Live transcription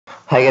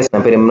Hi guys,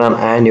 I'm Imran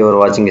and you're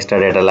watching Star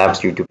Data Labs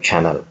YouTube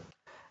channel.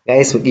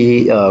 Guys, ఈ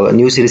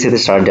new series అయితే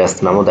start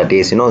చేస్తున్నాము. That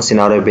is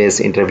scenario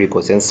based interview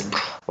questions.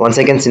 Once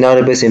again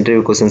scenario based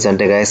interview questions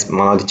అంటే guys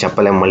మనం అది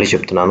చెప్పలేము, మళ్ళీ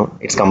చెప్తున్నాను.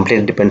 It's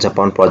complete depends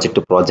upon project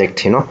to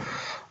project.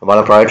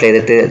 వాళ్ళ ప్రాజెక్ట్లో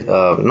ఏదైతే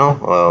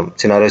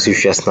సినారియోస్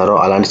యూస్ చేస్తున్నారో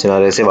అలాంటి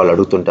సినారియోసే వాళ్ళు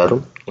అడుగుతుంటారు.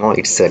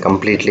 It's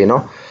completely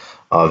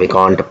we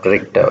can't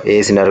predict A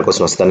scenario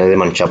question వస్తుంది అనేది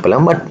మనం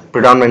చెప్పలేం. బట్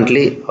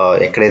ప్రిడామినెంట్లీ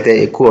ఎక్కడైతే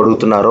ఎక్కువ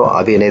అడుగుతున్నారో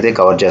అవి అనేది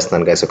కవర్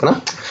చేస్తున్నాను గైస్. ఓకేనా,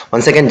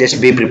 once again just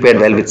be prepared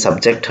well with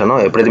subject.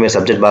 ఎప్పుడైతే మీరు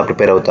సబ్జెక్ట్ బాగా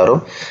ప్రిపేర్ అవుతారో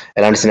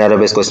ఎలాంటి సినారియో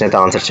బేస్ క్వశ్చన్ అయితే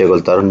ఆన్సర్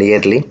చేయగలుగుతారు.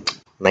 నియర్లీ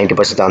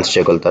 90% ఆన్సర్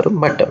చేయగలుగుతారు.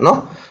 బట్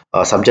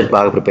సబ్జెక్ట్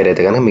బాగా ప్రిపేర్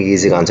అయితే కనుక మీకు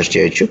ఈజీగా ఆన్సర్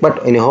చేయొచ్చు. బట్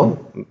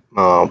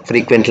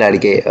ఫ్రీక్వెంట్లీ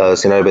అడిగే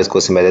సినారియో బేస్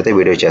క్వశ్చన్ మీద అయితే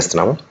వీడియో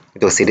చేస్తున్నాము.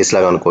 ఇది ఒక సిరీస్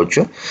లాగా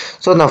అనుకోవచ్చు.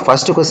 సో నా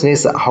first question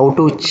is how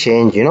to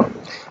change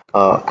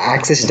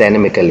access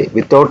dynamically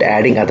without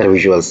adding other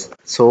visuals.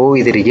 So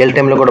ఇది రియల్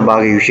టైంలో కూడా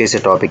బాగా యూజ్ చేసే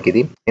టాపిక్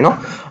ఇది.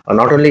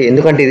 నాట్ ఓన్లీ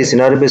ఎందుకంటే ఇది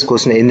సినారియో బేస్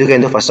క్వశ్చన్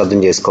ఎందుకు ఫస్ట్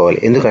అర్థం చేసుకోవాలి.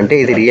 ఎందుకంటే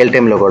ఇది రియల్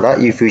టైంలో కూడా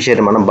ఈ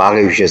ఫ్యూచర్ మనం బాగా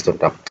యూజ్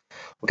చేస్తుంటాం.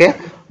 ఓకే,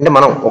 అంటే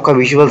మనం ఒక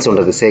విజువల్స్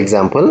ఉంటుంది. సే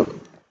ఎగ్జాంపుల్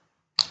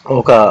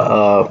ఒక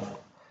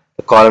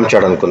కాలం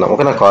చార్ట్ అనుకుందాం.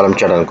 ఓకేనా, కాలం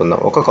చార్ట్ అనుకుందాం.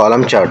 ఒక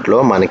కాలం చార్ట్లో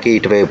మనకి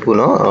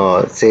ఇటువైపునో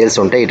సేల్స్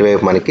ఉంటాయి,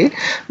 ఇటువైపు మనకి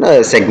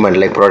సెగ్మెంట్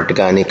లైక్ ప్రోడక్ట్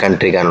కానీ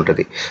కంట్రీ కానీ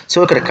ఉంటుంది. సో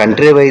ఇక్కడ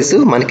కంట్రీ వైజ్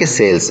మనకి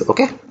సేల్స్.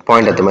 ఓకే,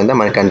 పాయింట్ అర్థమైందా,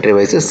 మన కంట్రీ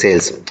వైజ్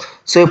సేల్స్.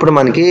 సో ఇప్పుడు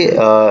మనకి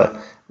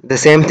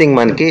ద సేమ్ థింగ్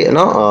మనకి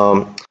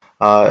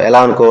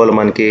ఎలా అనుకోవాలి,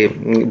 మనకి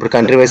ఇప్పుడు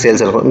కంట్రీ వైజ్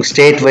సేల్స్ అనుకో,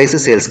 స్టేట్ వైజ్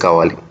సేల్స్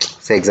కావాలి.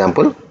 So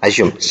example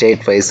assume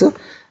state wise,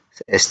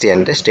 ST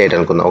అంటే స్టేట్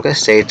అనుకుందాం. ఓకే,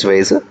 స్టేట్స్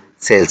వైజ్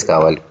సేల్స్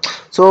కావాలి.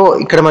 సో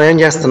ఇక్కడ మనం ఏం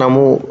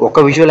చేస్తున్నాము, ఒక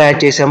విజువల్ యాడ్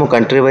చేసాము,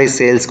 కంట్రీ వైజ్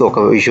సేల్స్కి ఒక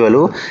విజువల్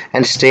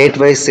అండ్ స్టేట్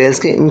వైజ్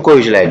సేల్స్కి ఇంకో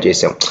విజువల్ యాడ్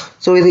చేసాం.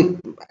 సో ఇది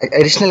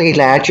అడిషనల్గా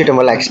ఇట్లా యాడ్ చేయడం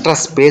వల్ల ఎక్స్ట్రా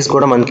స్పేస్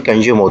కూడా మనకి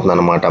కన్జ్యూమ్ అవుతుంది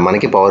అనమాట.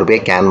 మనకి పవర్ బై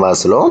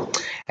క్యాన్వాస్లో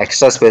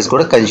ఎక్స్ట్రా స్పేస్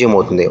కూడా కన్జ్యూమ్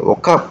అవుతుంది.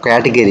 ఒక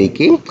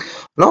కేటగిరీకి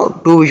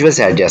 2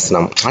 విజువల్స్ యాడ్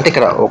చేస్తున్నాం. అంటే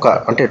ఇక్కడ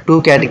అంటే 2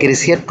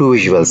 categories here 2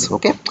 visuals.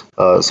 Okay,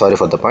 sorry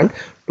for the point,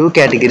 2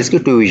 కేటగిరీస్కి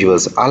 2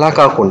 visuals. అలా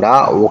కాకుండా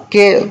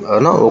ఒకే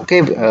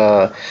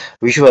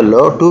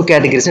విజువల్లో 2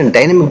 కేటగిరీస్ని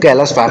డైనమిక్గా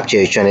ఎలా స్వాప్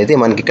చేయొచ్చు అనేది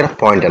మనకి ఇక్కడ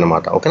పాయింట్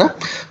అనమాట. ఓకేనా,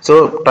 సో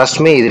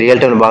ట్రస్ట్ మీ ఇది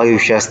రియల్ టైం బాగా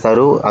యూజ్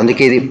చేస్తారు.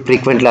 అందుకే ఇది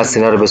frequent loss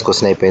scenario base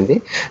question అయిపోయింది.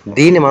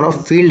 దీన్ని మనం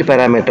ఫీల్డ్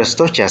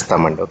పారామీటర్స్తో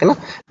చేస్తామండి. ఓకేనా,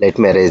 లెట్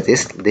మీ అరేంజ్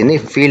దిస్. దీన్ని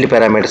ఫీల్డ్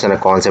పారామీటర్స్ అనే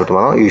కాన్సెప్ట్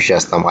మనం యూజ్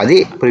చేస్తాం. అది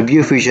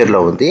ప్రివ్యూ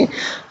ఫ్యూచర్లో ఉంది.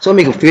 సో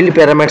మీకు ఫీల్డ్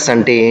పారామీటర్స్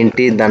అంటే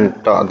ఏంటి,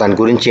 దాని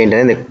గురించి ఏంటి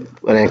అనేది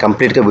నేను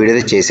కంప్లీట్గా వీడియో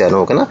అయితే చేశాను.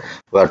 ఓకేనా,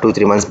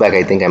 2-3 months back,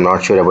 I think I'm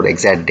not sure about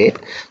exact date.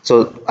 So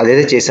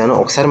అదైతే చేశాను,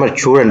 ఒకసారి మరి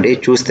చూడండి.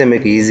 చూస్తే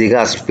మీకు ఈజీగా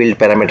అసలు ఫీల్డ్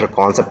పారామీటర్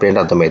కాన్సెప్ట్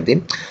ఏంటో అర్థమైంది.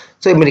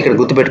 సో మీరు ఇక్కడ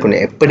గుర్తుపెట్టుకుని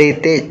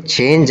ఎప్పుడైతే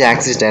చేంజ్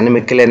యాక్సిస్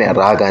డైనమికల్ అని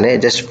రాగానే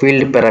జస్ట్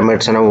ఫీల్డ్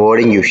పారామీటర్స్ అనే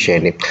వర్డింగ్ యూజ్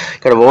చేయండి.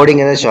 ఇక్కడ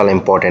వర్డింగ్ అనేది చాలా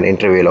ఇంపార్టెంట్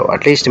ఇంటర్వ్యూలో.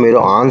 అట్లీస్ట్ మీరు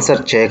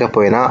ఆన్సర్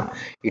చేయకపోయినా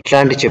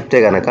ఇట్లాంటి చెప్తే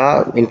కనుక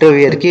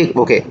ఇంటర్వ్యూయర్కి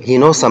okay he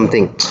know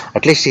something,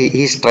 at least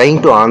he's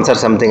trying to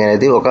answer something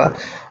అనేది ఒక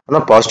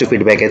పాజిటివ్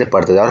ఫీడ్బ్యాక్ అయితే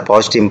పడుతుంది, ఆ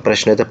పాజిటివ్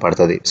ఇంప్రెషన్ అయితే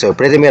పడుతుంది. సో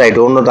ఎప్పుడైతే మీరు I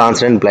don't know the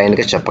answer అని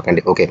బ్లైండ్గా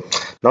చెప్పకండి. Okay,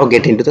 now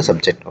get in to the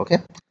subject. Okay,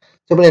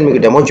 so ఇప్పుడు నేను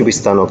మీకు డెమో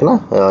చూపిస్తాను. ఓకేనా,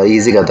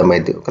 ఈజీగా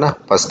అర్థమైంది. ఓకేనా,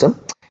 ఫస్ట్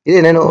ఇది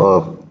నేను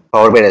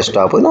power by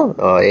desktop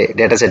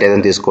data set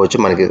ఏదైనా తీసుకోవచ్చు.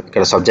 మనకి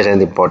ఇక్కడ సబ్జెక్ట్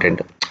అనేది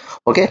ఇంపార్టెంట్.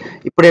 ఓకే,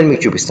 ఇప్పుడు నేను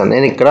మీకు చూపిస్తాను.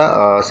 నేను ఇక్కడ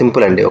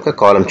సింపుల్ అండి, ఒక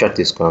కాలం చార్ట్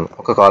తీసుకున్నాను.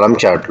 ఒక కాలం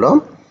చార్ట్లో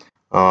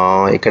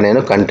ఇక్కడ నేను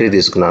కంట్రీ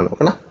తీసుకున్నాను.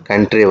 ఓకేనా,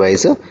 country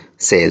wise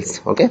sales.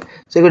 Okay,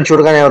 so ఇక్కడ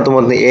చూడగానే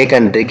అర్థమవుతుంది ఏ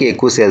కంట్రీకి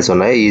ఎక్కువ సేల్స్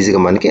ఉన్నాయో ఈజీగా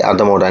మనకి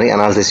అర్థమవడానికి,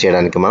 అనాలిసిస్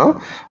చేయడానికి మనం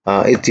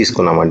ఇది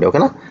తీసుకున్నామండి.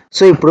 ఓకేనా,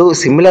 సో ఇప్పుడు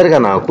సిమిలర్గా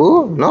నాకు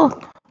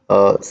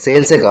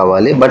సేల్సే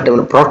కావాలి, బట్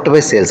ప్రోడక్ట్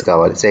వైజ్ సేల్స్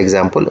కావాలి. సో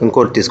ఎగ్జాంపుల్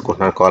ఇంకోటి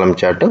తీసుకుంటున్నాను కాలం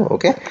చార్ట్.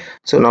 ఓకే,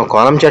 సో నా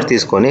కాలం చార్ట్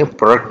తీసుకొని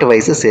ప్రొడక్ట్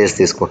వైజ్ సేల్స్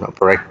తీసుకుంటున్నాను,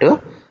 ప్రొడక్ట్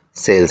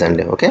సేల్స్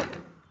అండి. ఓకే,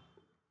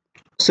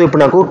 సో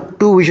ఇప్పుడు నాకు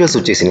 2 విజువల్స్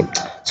వచ్చేసినాయి.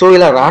 సో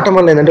ఇలా రావటం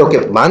వల్ల ఏంటంటే ఓకే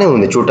బాగానే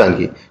ఉంది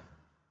చూడటానికి,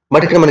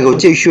 బట్ ఇక్కడ మనకి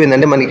వచ్చే ఇష్యూ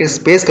ఏంటంటే మనకి ఇక్కడ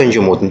స్పేస్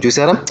కన్జ్యూమ్ అవుతుంది,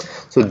 చూసారా.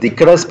 సో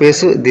ఇక్కడ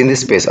స్పేస్, దీని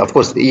స్పేస్ అఫ్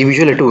కోర్స్ ఈ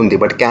విజువల్ ఎటు ఉంది,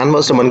 బట్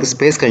క్యాన్వాస్లో మనకి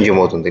స్పేస్ కన్జ్యూమ్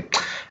అవుతుంది.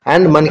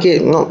 అండ్ మనకి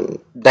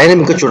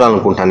డైనమిక్గా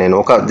చూడాలనుకుంటాను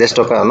నేను,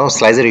 జస్ట్ ఒక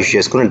స్లైజర్ యూస్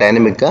చేసుకుని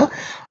డైనమిక్గా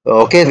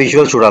ఒకే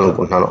విజువల్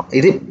చూడాలనుకుంటున్నాను.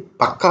 ఇది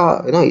పక్కా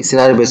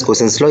సినారియో బేస్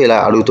క్వశ్చన్స్లో ఇలా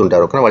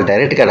అడుగుతుంటారు. ఓకే, వాళ్ళు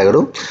డైరెక్ట్గా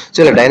అడగరు. సో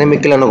ఇలా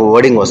డైనమికల్ అనే ఒక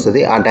వర్డింగ్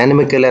వస్తుంది, ఆ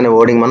డైనమికల్ అనే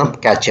వర్డింగ్ మనం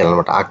క్యాచ్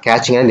చేయాలన్నమాట. ఆ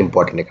క్యాచింగ్ అనేది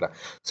ఇంపార్టెంట్ ఇక్కడ.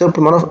 సో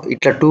ఇప్పుడు మనం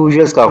ఇట్లా 2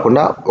 విజువల్స్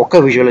కాకుండా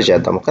ఒక్క విజువల్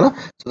చేద్దాం. ఓకేనా,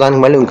 సో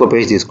దానికి మళ్ళీ ఇంకో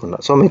పేజ్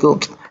తీసుకుంటాం. సో మీకు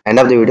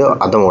ఎండ్ ఆఫ్ ది వీడియో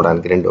అర్థం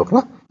అవడానికి 2.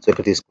 ఓకేనా, సో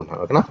ఇక్కడ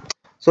తీసుకుంటాను. ఓకేనా,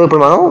 సో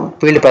ఇప్పుడు మనం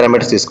ఫీల్డ్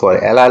పారామీటర్స్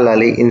తీసుకోవాలి. ఎలా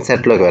వెళ్ళాలి,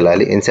 ఇన్సెట్లోకి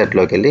వెళ్ళాలి.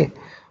 ఇన్సెట్లోకి వెళ్ళి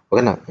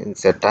ఓకేనా,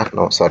 ఇన్సెట్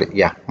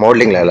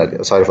మోడలింగ్లో వెళ్ళాలి.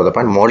 సారీ ఫర్ ద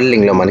పాయింట్,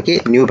 మోడలింగ్లో మనకి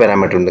న్యూ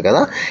పారామీటర్ ఉంది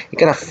కదా,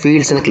 ఇక్కడ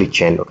ఫీల్డ్స్ అని క్లిక్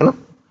చేయండి. ఓకేనా,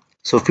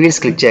 సో ఫీల్డ్స్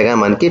క్లిక్ చేయగా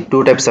మనకి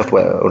 2 types ఆఫ్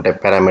ఉంటాయి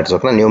పారామీటర్స్.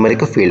 ఓకేనా,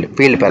 numeric,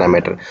 field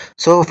parameter.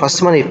 So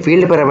first మనం ఈ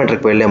ఫీల్డ్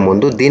పారామీటర్కి వెళ్ళే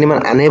ముందు దీన్ని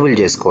మనం ఎనేబుల్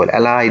చేసుకోవాలి.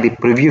 అలా ఇది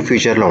ప్రివ్యూ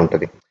ఫ్యూచర్లో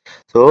ఉంటుంది.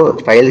 సో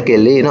ఫైల్కి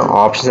వెళ్ళి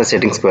ఆప్షన్స్ అండ్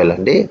సెట్టింగ్స్కి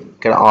వెళ్ళండి.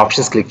 ఇక్కడ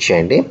ఆప్షన్స్ క్లిక్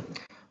చేయండి.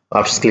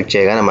 ఆప్షన్స్ క్లిక్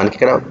చేయగానే మనకి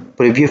ఇక్కడ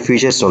ప్రివ్యూ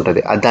ఫీచర్స్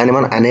ఉంటుంది, దాన్ని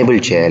మనం ఎనేబుల్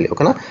చేయాలి.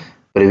 ఓకేనా,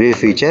 ప్రివ్యూ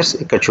ఫీచర్స్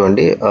ఇక్కడ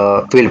చూడండి,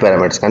 ఫీల్డ్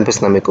పారామీటర్స్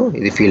కనిపిస్తుందా మీకు?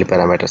 ఇది ఫీల్డ్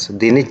పారామీటర్స్.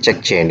 దీన్ని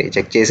చెక్ చేయండి.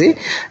 చెక్ చేసి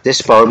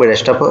just power by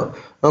desktop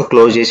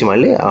close చేసి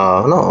మళ్ళీ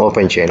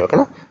ఓపెన్ చేయండి.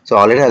 ఓకేనా? సో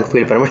ఆల్రెడీ అది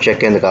ఫీల్డ్ పారామీటర్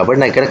చెక్ అయింది కాబట్టి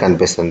నాకు ఇక్కడ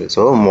కనిపిస్తుంది.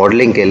 సో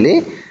మోడలింగ్కి వెళ్ళి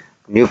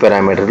న్యూ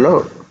పారామీటర్లో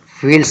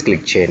ఫీల్డ్స్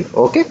క్లిక్ చేయండి.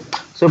 ఓకే.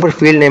 సో ఇప్పుడు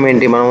ఫీల్డ్ నేమ్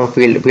ఏంటి? మనం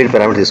ఫీల్డ్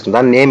పారామీటర్ తీసుకుంటాం.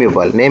 దాన్ని నేమ్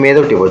ఇవ్వాలి. నేమ్ ఏదో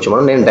ఒకటి ఇవ్వచ్చు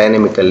మనం. నేను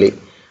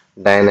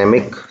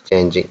డైనమిక్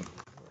చేంజింగ్,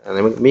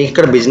 మీకు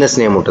ఇక్కడ బిజినెస్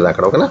నేమ్ ఉంటుంది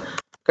అక్కడ. ఓకేనా?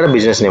 ఇక్కడ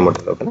బిజినెస్ నేమ్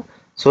ఉంటుంది. ఓకేనా?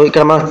 సో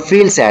ఇక్కడ మనం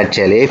ఫీల్డ్స్ యాడ్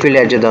చేయాలి. ఏ ఫీల్డ్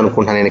యాడ్ చేద్దాం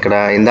అనుకుంటున్నాను నేను ఇక్కడ?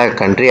 ఇందాక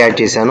కంట్రీ యాడ్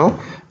చేశాను,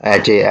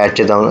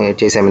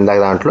 చేసాము ఇందాక.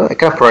 దాంట్లో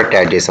ఇక్కడ ప్రోడక్ట్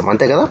యాడ్ చేసాం,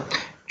 అంతే కదా?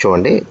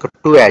 చూడండి ఇక్కడ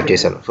 2 యాడ్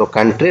చేశాను. సో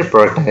కంట్రీ,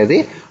 ప్రోడక్ట్ అనేది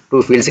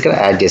 2 ఫీల్డ్స్ ఇక్కడ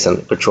యాడ్ చేశాను.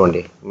 ఇక్కడ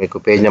చూడండి, మీకు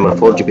పేజ్ నెంబర్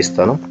 4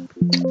 చూపిస్తాను.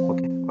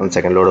 ఓకే, 1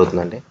 సెకండ్ లోడ్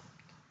అవుతుందండి.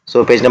 సో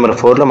పేజ్ నెంబర్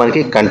 4లో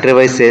మనకి country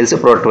wise sales,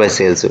 product wise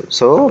sales.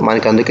 So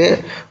మనకి అందుకే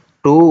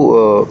 2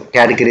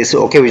 కేటగిరీస్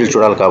ఒకే విజువల్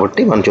చూడాలి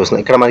కాబట్టి మనం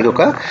చూస్తున్నాం. ఇక్కడ మనకి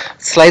ఒక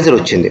స్లైజర్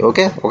వచ్చింది.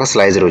 ఓకే, ఒక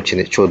స్లైజర్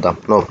వచ్చింది, చూద్దాం,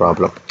 నో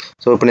ప్రాబ్లం.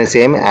 సో ఇప్పుడు నేను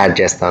సేమ్ యాడ్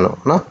చేస్తాను.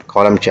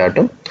 కాలమ్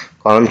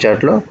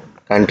చార్ట్లో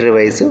కంట్రీ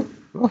వైజ్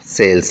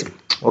సేల్స్.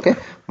 ఓకే,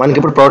 మనకి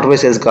ఇప్పుడు ప్రోడక్ట్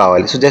వైజ్ సేల్స్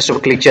కావాలి. సో జస్ట్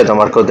క్లిక్ చేద్దాం,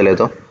 వర్క్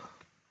అవుతలేదు.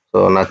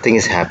 So nothing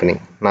is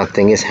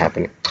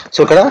happening. So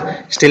ఇక్కడ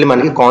స్టిల్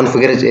మనకి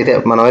కాన్ఫిగర్ అయితే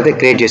మనమైతే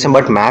క్రియేట్ చేసాం,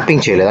 బట్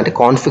మ్యాపింగ్ చేయలేదు, అంటే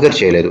కాన్ఫిగర్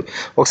చేయలేదు.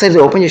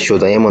 ఒకసారి ఓపెన్ చేసి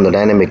చూద్దాం ఏముందో.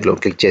 డైనమిక్లో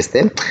క్లిక్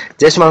చేస్తే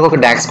జస్ట్ మనకు ఒక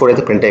డాక్స్ కోడ్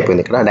అయితే ప్రింట్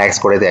అయిపోయింది. ఇక్కడ డాక్స్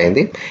కోడ్ అయితే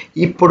అయింది.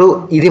 ఇప్పుడు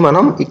ఇది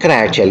మనం ఇక్కడ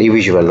యాడ్ చేయాలి ఈ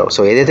విజువల్లో.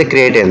 సో ఏదైతే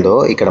క్రియేట్ అయిందో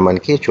ఇక్కడ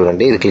మనకి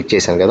చూడండి, ఇది క్లిక్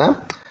చేశాను కదా.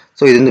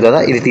 సో ఇది ఉంది కదా,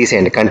 ఇది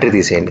తీసేయండి, కంట్రీ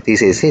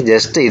తీసేసి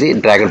జస్ట్ ఇది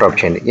డ్రాగ్ అండ్ డ్రాప్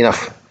చేయండి.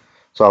 Enough.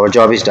 So our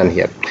job is done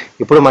here.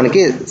 ఇప్పుడు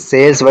మనకి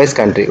sales wise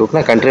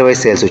country wise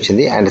sales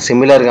వచ్చింది. అండ్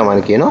సిమిలర్గా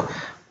మనకి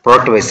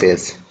ప్రోడక్ట్ వైజ్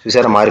సేల్స్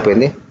చూసారా,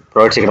 మారిపోయింది.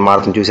 ప్రోడక్ట్స్ ఇక్కడ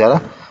మారుతుంది చూసారా.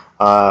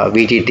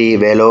 విటిటి,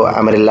 వేలో,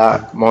 అమెరిల్లా,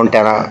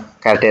 మౌంటానా,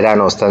 కార్టెరా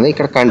అని వస్తుంది.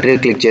 ఇక్కడ కంట్రీ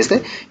క్లిక్ చేస్తే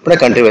ఇప్పుడు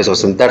కంట్రీ వైజ్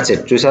వస్తుంది. That's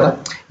it. చూసారా.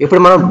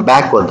 ఇప్పుడు మనం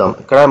బ్యాక్ వద్దాం.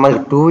 ఇక్కడ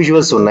మనకి 2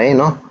 విజువల్స్ ఉన్నాయి.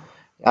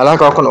 అలా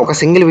కాకుండా ఒక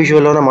సింగిల్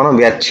విజువల్లోనే మనం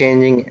we are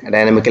changing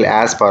dynamical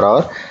as per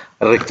hour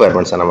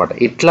requirements అనమాట.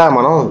 ఇట్లా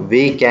మనం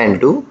we can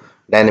do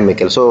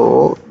dynamical. So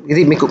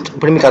ఇది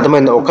ఇప్పుడు మీకు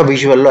అర్థమైంది ఒక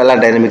విజువల్లో ఎలా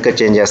డైనమిక్గా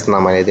చేంజ్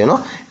చేస్తున్నాం అనేది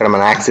ఇక్కడ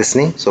మన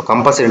యాక్సెస్ని. So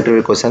compulsory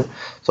interview question.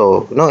 So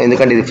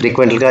ఎందుకంటే ఇది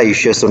ఫ్రీక్వెంట్గా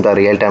యూస్ చేస్తుంటారు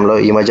రియల్ టైంలో,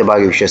 ఈ మధ్య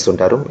బాగా యూస్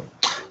చేస్తుంటారు.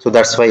 సో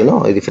దట్స్ వై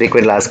ఇది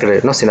frequent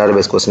asked scenario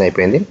base question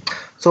అయిపోయింది.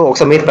 సో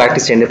ఒకసారి మీరు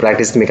ప్రాక్టీస్ చేయండి,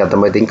 ప్రాక్టీస్ మీకు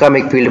అర్థమైంది. ఇంకా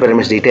మీకు ఫీల్డ్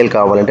పారామీటర్స్ డీటెయిల్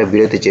కావాలంటే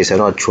వీడియో అయితే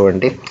చేశాను, అది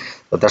చూడండి.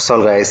 So that's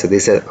all guys,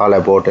 this is all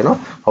about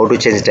how to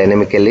change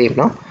dynamically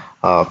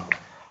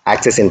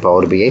access in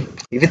Power BI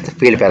with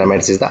field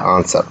parameters is the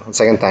answer. Once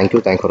again, thank you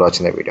for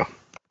watching the video.